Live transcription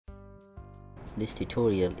This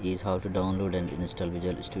tutorial is how to download and install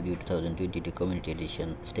Visual Studio 2022 Community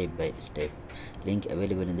Edition step by step. Link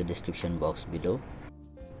available in the description box below.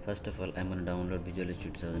 First of all, I'm going to download Visual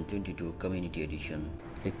Studio 2022 Community Edition.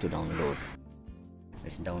 Click to download.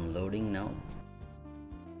 It's downloading now.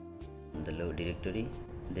 In the load directory,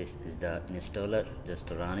 this is the installer.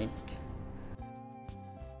 Just run it.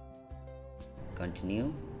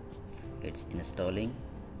 Continue. It's installing.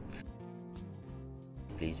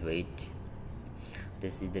 Please wait.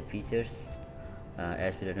 This is the features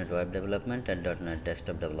ASP.NET Web Development and .NET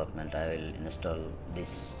Desktop Development. I will install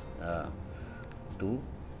this too,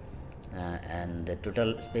 and the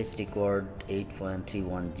total space required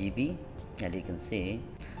 8.31 GB, and you can see,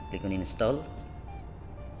 click on install.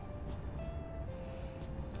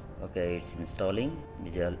 Okay, it's installing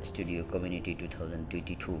Visual Studio Community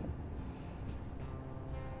 2022.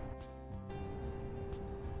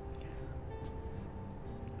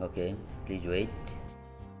 Okay, please wait.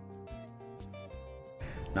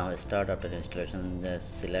 Now start after installation.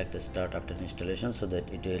 Just select start after installation so that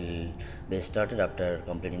it will be started after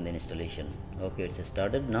completing the installation. Okay, it's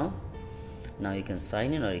started now. Now you can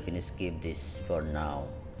sign in or you can skip this for now.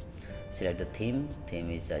 Select the theme. Theme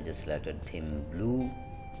is, I just selected theme blue.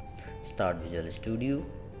 Start Visual Studio.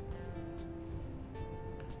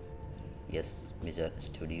 Yes, Visual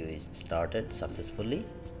Studio is started successfully.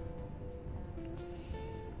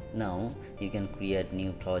 Now you can create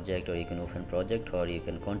new project, or you can open project, or you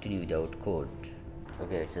can continue without code.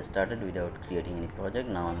 Okay, it's started without creating any project.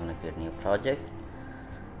 Now I'm going to create new project.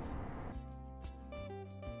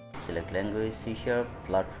 Select language C#,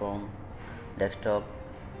 platform, desktop,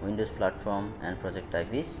 Windows platform, and project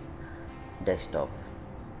type is desktop.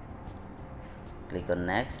 Click on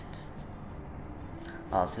next.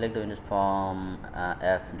 Select the Windows Form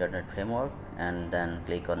F.NET Framework and then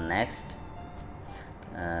click on next.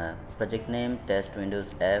 Project name test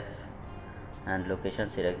Windows F, and location,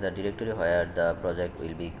 select the directory where the project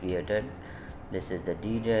will be created. This is the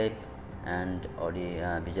D drive, and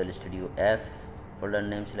Visual Studio F. Folder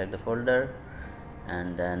name, select the folder,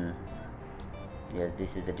 and then yes,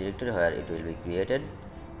 this is the directory where it will be created.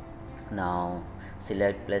 Now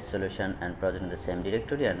select place solution and project in the same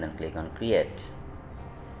directory and then click on create.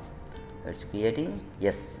 It's creating.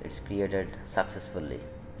 Yes, it's created successfully.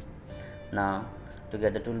 Now to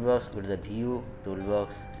get the toolbox, go to the view,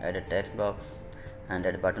 toolbox, add a text box and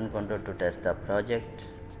add a button control to test the project.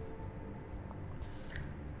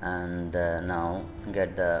 And now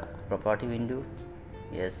get the property window.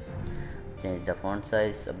 Yes, change the font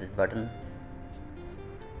size of this button,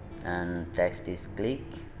 and text is click.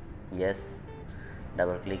 Yes,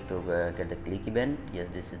 double click to get the click event. Yes,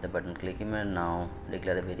 this is the button click event. Now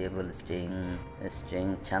declare a variable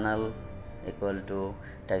string channel equal to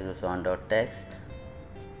text1.text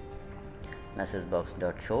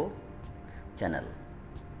messagebox.show channel.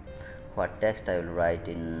 What text I will write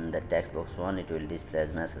in the text box 1, it will display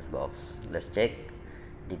as message box. Let's check.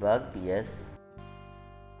 Debug. Yes.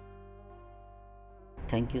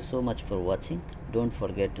 Thank you so much for watching. Don't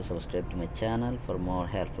forget to subscribe to my channel for more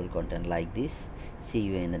helpful content like this. See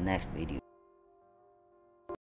you in the next video.